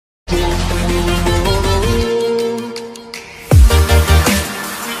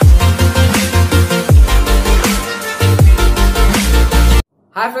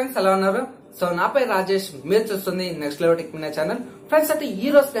Hi friends, ఎలా ఉన్నారు? So నా పేరు రాజేష్, మీరు చూస్తుంది next level tech channel. Friends, అయితే ఈ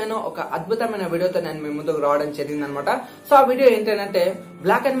రోజు నేను ఒక అద్భుతమైన వీడియోతో నేను మీ ముందుకు రావడం జరిగింది అనమాట. సో ఆ వీడియో ఏంటంటే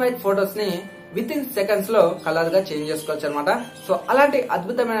బ్లాక్ అండ్ వైట్ ఫొటోస్ ని విత్ ఇన్ సెకండ్స్ లో కలర్ గా చేంజ్ చేసుకోవచ్చు అనమాట. సో అలాంటి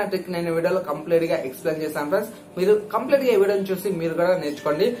అద్భుతమైన ట్రిక్ నేను వీడియోలో కంప్లీట్ గా ఎక్స్ప్లెయిన్ చేస్తాను ఫ్రెండ్స్. మీరు కంప్లీట్ గా ఈ వీడియోని చూసి మీరు కూడా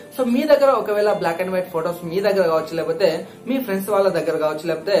నేర్చుకోండి. సో మీ దగ్గర ఒకవేళ బ్లాక్ అండ్ వైట్ ఫొటోస్ మీ దగ్గర కావచ్చు, లేకపోతే మీ ఫ్రెండ్స్ వాళ్ళ దగ్గర కావచ్చు,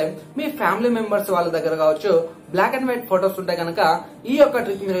 లేకపోతే మీ ఫ్యామిలీ మెంబర్స్ వాళ్ళ దగ్గర కావచ్చు, బ్లాక్ అండ్ వైట్ ఫొటోస్ ఉంటే కనుక ఈ యొక్క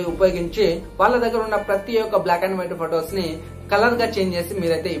ట్రిక్ మీరు ఉపయోగించి వాళ్ళ దగ్గర ఉన్న ప్రతి ఒక్క బ్లాక్ అండ్ వైట్ ఫొటోస్ ని కలర్ గా చేంజ్ చేసి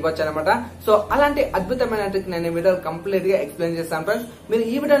మీరైతే ఇవ్వచ్చు అనమాట. సో అలాంటి అద్భుతమైన ట్రిక్ నేను ఈ వీడియో కంప్లీట్ గా ఎక్స్ప్లెయిన్ చేస్తాను ఫ్రెండ్స్. మీరు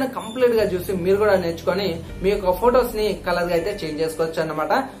ఈ వీడియోని కంప్లీట్ గా చూసి మీరు కూడా నేర్చుకొని మీ యొక్క ఫొటోస్ ని కలర్ గా అయితే చేంజ్ చేసుకోవచ్చు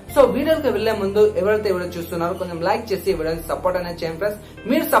అనమాట. సో వీడియోకి వెళ్లే ముందు ఎవరైతే వీడియో చూస్తున్నారో కొంచెం లైక్ చేసి వీడియోని సపోర్ట్ అనేది చేయండి ఫ్రెండ్స్.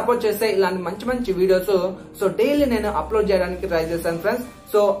 మీరు సపోర్ట్ చేస్తే ఇలాంటి మంచి మంచి వీడియోస్ సో డైలీ నేను అప్లోడ్ చేయడానికి ట్రై చేస్తాను ఫ్రెండ్స్.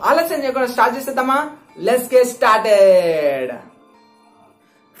 సో ఆలస్యం చేయకుండా స్టార్ట్ చేసేద్దామా? Let's get started.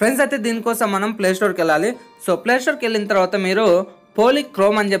 ఫ్రెండ్స్, అయితే దీనికోసం మనం ప్లే స్టోర్కి వెళ్ళాలి. సో ప్లే స్టోర్కి వెళ్ళిన తర్వాత మీరు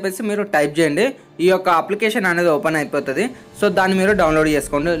పోలీక్రోమ్ అని చెప్పేసి మీరు టైప్ చేయండి. ఈ యొక్క అప్లికేషన్ అనేది ఓపెన్ అయిపోతుంది. సో దాన్ని మీరు డౌన్లోడ్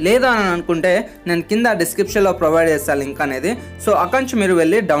చేసుకోండి. లేదా అని అనుకుంటే నేను కింద డిస్క్రిప్షన్లో ప్రొవైడ్ చేస్తాను లింక్ అనేది. సో అక్కడి నుంచి మీరు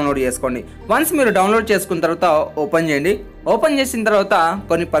వెళ్ళి డౌన్లోడ్ చేసుకోండి. వన్స్ మీరు డౌన్లోడ్ చేసుకున్న తర్వాత ఓపెన్ చేయండి. ఓపెన్ చేసిన తర్వాత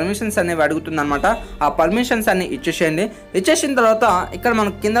కొన్ని పర్మిషన్స్ అనేవి అడుగుతుంది అనమాట. ఆ పర్మిషన్స్ అన్ని ఇచ్చేసేయండి. ఇచ్చేసిన తర్వాత ఇక్కడ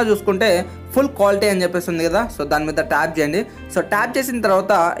మనకు కింద చూసుకుంటే ఫుల్ క్వాలిటీ అని చెప్పేసి ఉంది కదా. సో దాని మీద ట్యాప్ చేయండి. సో ట్యాప్ చేసిన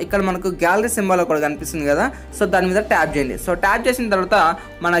తర్వాత ఇక్కడ మనకు గ్యాలరీ సింబల్ కూడా కనిపిస్తుంది కదా. సో దాని మీద ట్యాప్ చేయండి. సో ట్యాప్ చేసిన తర్వాత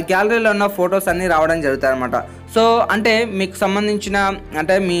మన గ్యాలరీలో ఉన్న ఫొటోస్ అన్ని రావడం జరుగుతాయి అనమాట. సో అంటే మీకు సంబంధించిన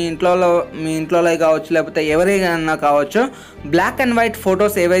అంటే మీ ఇంట్లో కావచ్చు, లేకపోతే ఎవరైనా కావచ్చు, బ్లాక్ అండ్ వైట్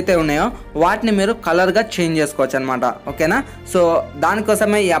ఫొటోస్ ఏవైతే ఉన్నాయో వాటిని మీరు కలర్గా చేంజ్ చేసుకోవచ్చు అనమాట. ఓకేనా? సో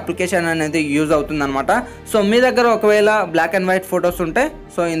దానికోసమే ఈ అప్లికేషన్ అనేది యూజ్ అవుతుంది అనమాట. సో మీ దగ్గర ఒకవేళ బ్లాక్ అండ్ వైట్ ఫొటోస్ ఉంటే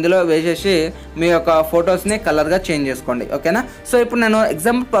సో ఇందులో వేసేసి మీ యొక్క ఫొటోస్ని కలర్గా చేంజ్ చేసుకోండి. ఓకేనా? సో ఇప్పుడు నేను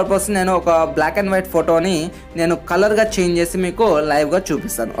ఎగ్జాంపుల్ పర్పస్ నేను ఒక బ్లాక్ అండ్ వైట్ ఫోటోని నేను కలర్గా చేంజ్ చేసి మీకు లైవ్గా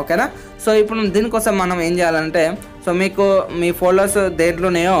చూపిస్తాను. ఓకేనా? సో ఇప్పుడు దీనికోసం మనం ఏం చేయాలంటే సో మీకు మీ ఫోటోస్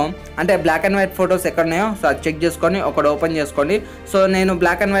దేంట్లోనేయో అంటే బ్లాక్ అండ్ వైట్ ఫొటోస్ ఎక్కడ ఉన్నాయో సో అది చెక్ చేసుకొని ఒకటి ఓపెన్ చేసుకోండి. సో నేను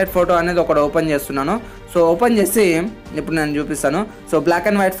బ్లాక్ అండ్ వైట్ ఫోటో అనేది ఒకటి ఓపెన్ చేస్తున్నాను. సో ఓపెన్ చేసి ఇప్పుడు నేను చూపిస్తాను. So black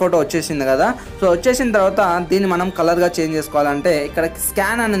and white photo వచ్చేసింది కదా. సో వచ్చేసిన తర్వాత దీన్ని మనం కలర్గా చేంజ్ చేసుకోవాలంటే ఇక్కడ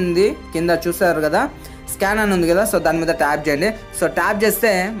స్కాన్ అని ఉంది కింద, చూసారు కదా, స్కాన్ అని ఉంది కదా. సో దాని మీద ట్యాప్ చేయండి. సో ట్యాప్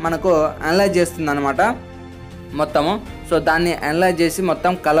చేస్తే మనకు అనలైజ్ చేస్తుంది అనమాట మొత్తము. సో దాన్ని అనలైజ్ చేసి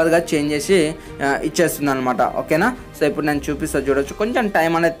మొత్తం కలర్గా చేంజ్ చేసి ఇచ్చేస్తుంది అనమాట. ఓకేనా? సో ఇప్పుడు నేను చూపిస్తా, చూడొచ్చు, కొంచెం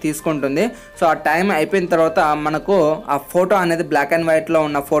టైం అనేది తీసుకుంటుంది. సో ఆ టైం అయిపోయిన తర్వాత మనకు ఆ ఫోటో అనేది బ్లాక్ అండ్ వైట్లో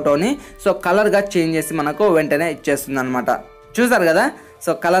ఉన్న ఫోటోని సో కలర్గా చేంజ్ చేసి మనకు వెంటనే ఇచ్చేస్తుంది అనమాట. చూసారు కదా?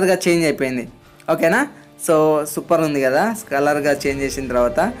 సో కలర్గా చేంజ్ అయిపోయింది. ఓకేనా? సో సూపర్ ఉంది కదా కలర్గా చేంజ్ చేసిన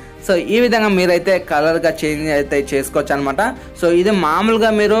తర్వాత. సో ఈ విధంగా మీరైతే కలర్గా చేంజ్ అయితే చేసుకోవచ్చు అనమాట. సో ఇది మామూలుగా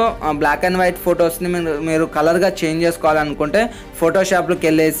మీరు బ్లాక్ అండ్ వైట్ ఫొటోస్ని మీరు కలర్గా చేంజ్ చేసుకోవాలనుకుంటే ఫోటోషాప్లోకి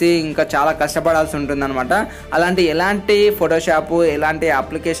వెళ్ళేసి ఇంకా చాలా కష్టపడాల్సి ఉంటుంది అనమాట. ఎలాంటి ఫోటోషాప్ ఎలాంటి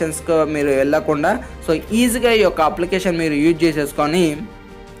అప్లికేషన్స్కి మీరు వెళ్ళకుండా సో ఈజీగా ఈ యొక్క అప్లికేషన్ మీరు యూజ్ చేసేసుకొని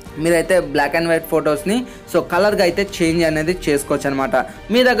మీరైతే బ్లాక్ అండ్ వైట్ ఫొటోస్ని సో కలర్గా అయితే చేంజ్ అనేది చేసుకోవచ్చు అనమాట.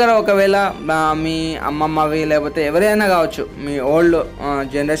 మీ దగ్గర ఒకవేళ మీ అమ్మమ్మవి లేకపోతే ఎవరైనా కావచ్చు, మీ ఓల్డ్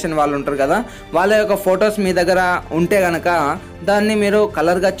జనరేషన్ వాళ్ళు ఉంటారు కదా, వాళ్ళ యొక్క ఫొటోస్ మీ దగ్గర ఉంటే కనుక దాన్ని మీరు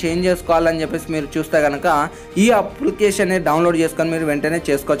కలర్గా చేంజ్ చేసుకోవాలని చెప్పేసి మీరు చూస్తే కనుక ఈ అప్లికేషన్ని డౌన్లోడ్ చేసుకొని మీరు వెంటనే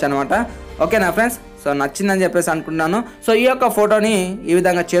చేసుకోవచ్చు అనమాట. ఓకేనా ఫ్రెండ్స్? సో నచ్చిందని చెప్పేసి అనుకుంటున్నాను. సో ఈ యొక్క ఫోటోని ఈ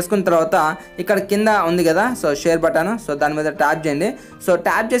విధంగా చేసుకున్న తర్వాత ఇక్కడ కింద ఉంది కదా సో షేర్ బటన్, సో దాని మీద ట్యాప్ చేయండి. సో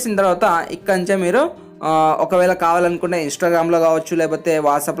ట్యాప్ చేసిన తర్వాత ఇక్కడ నుంచే మీరు ఒకవేళ కావాలనుకుంటే ఇన్స్టాగ్రామ్లో కావచ్చు, లేకపోతే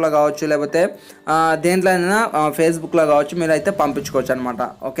వాట్సాప్లో కావచ్చు, లేకపోతే దేంట్లో అయినా ఫేస్బుక్లో కావచ్చు, మీరు అయితే పంపించుకోవచ్చు అనమాట.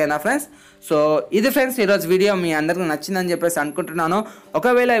 ఓకేనా ఫ్రెండ్స్? సో ఇది ఫ్రెండ్స్ ఈరోజు వీడియో మీ అందరికీ నచ్చిందని చెప్పేసి అనుకుంటున్నాను.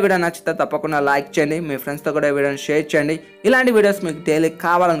 ఒకవేళ ఈ వీడియో నచ్చితే తప్పకుండా లైక్ చేయండి, మీ ఫ్రెండ్స్తో కూడా ఈ వీడియోని షేర్ చేయండి. ఇలాంటి వీడియోస్ మీకు డైలీ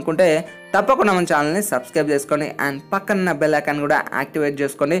కావాలనుకుంటే తప్పకుండా మన ఛానల్ని సబ్స్క్రైబ్ చేసుకోండి అండ్ పక్కన బెల్ ఐకాన్ కూడా యాక్టివేట్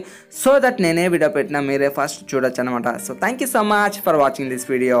చేసుకోండి. సో దట్ నేనే వీడియో పెట్టినా మీరే ఫస్ట్ చూడొచ్చు అనమాట. So thank you so much for watching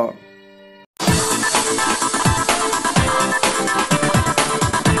this video.